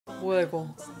뭐야 이거?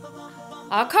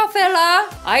 아카펠라?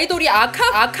 아이돌이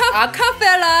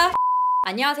아카펠라?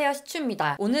 안녕하세요,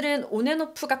 시츄입니다. 오늘은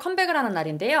온앤오프가 컴백을 하는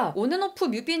날인데요. 온앤오프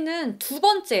뮤비는 두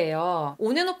번째예요.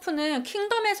 온앤오프는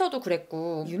킹덤에서도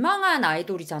그랬고 유명한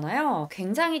아이돌이잖아요.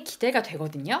 굉장히 기대가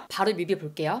되거든요. 바로 뮤비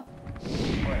볼게요.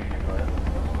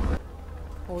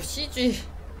 오, CG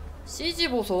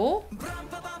보소.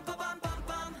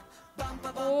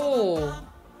 오,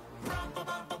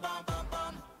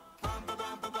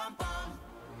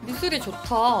 미술이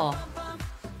좋다.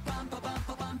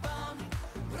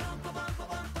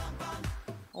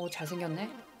 오, 잘생겼네.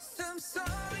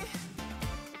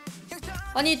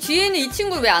 아니, 뒤에는 이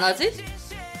친구 왜 안 하지?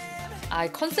 아,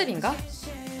 이 컨셉인가?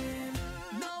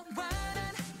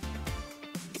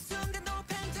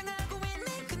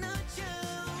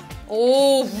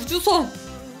 오, 우주선.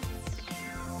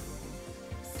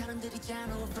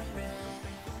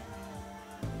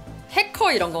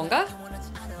 해커 이런 건가?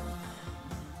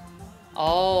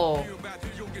 어.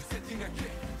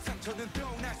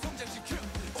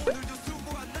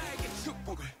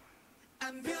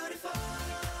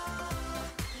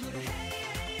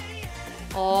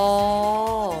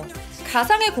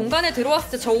 가상의 공간에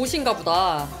들어왔을 때 저 옷인가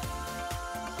보다.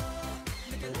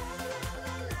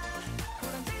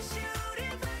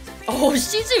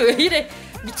 CG 왜 이래?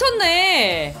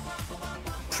 미쳤네.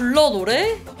 불러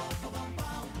노래?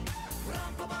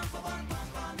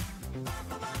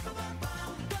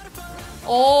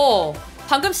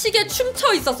 방금 시계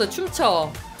춤춰 있었어요.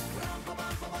 춤춰.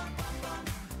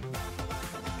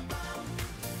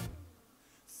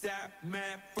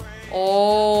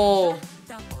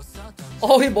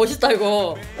 이거 멋있다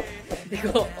이거.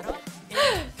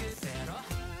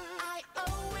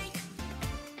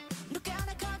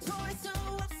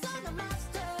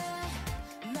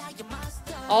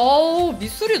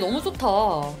 미술이 너무 좋다.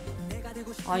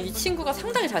 아, 이 친구가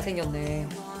상당히 잘생겼네.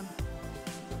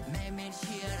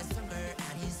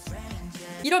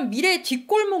 이런 미래의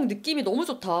뒷골목 느낌이 너무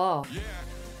좋다.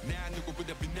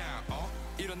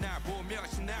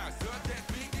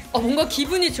 뭔가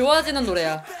기분이 좋아지는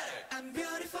노래야.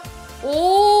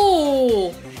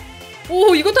 오,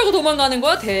 이거 타고 도망가는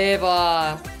거야?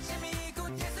 대박.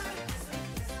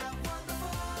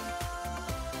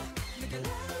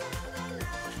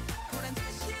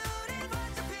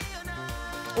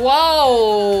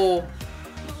 와우.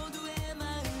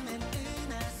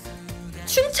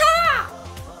 춤춰!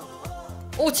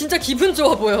 진짜 기분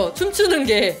좋아 보여. 춤추는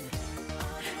게.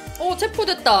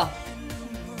 체포됐다.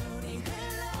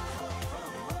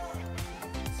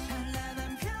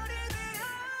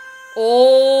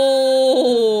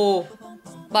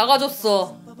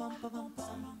 막아줬어.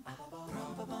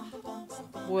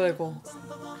 뭐야 이거?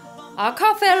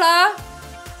 아카펠라?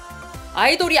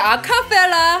 아이돌이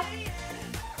아카펠라?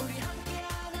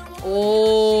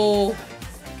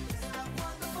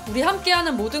 우리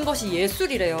함께하는 모든 것이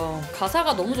예술이래요.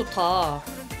 가사가 너무 좋다.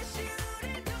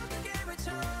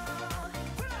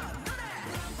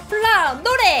 플라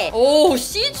노래!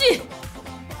 CG!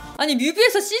 아니,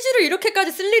 뮤비에서 CG를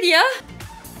이렇게까지 쓸 일이야?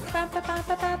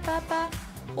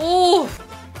 오!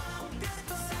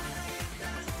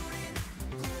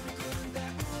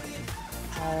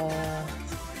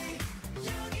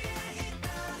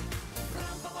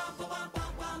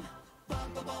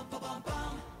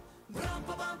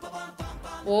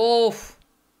 오.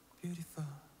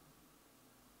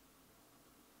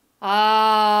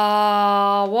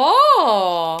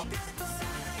 와.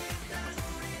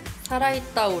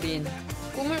 살아있다 우린.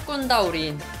 꿈을 꾼다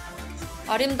우린.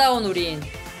 아름다운 우린.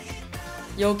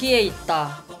 여기에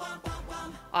있다.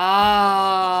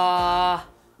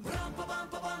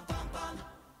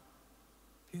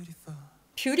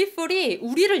 뷰티풀이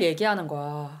우리를 얘기하는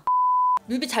거야.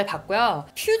 뮤비 잘 봤고요.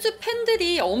 퓨즈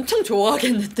팬들이 엄청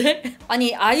좋아하겠는데?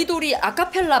 아니, 아이돌이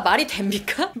아카펠라 말이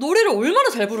됩니까? 노래를 얼마나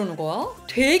잘 부르는 거야?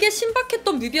 되게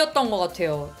신박했던 뮤비였던 것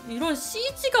같아요. 이런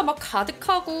CG가 막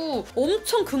가득하고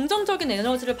엄청 긍정적인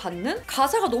에너지를 받는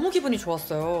가사가 너무 기분이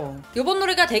좋았어요. 이번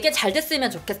노래가 되게 잘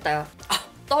됐으면 좋겠어요.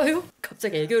 떠요?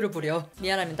 갑자기 애교를 부려.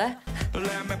 미안합니다.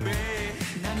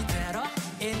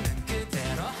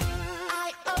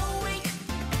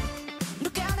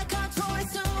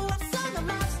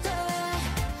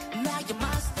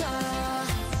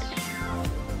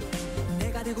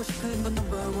 되고 싶은 건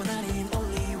넘버원 아닌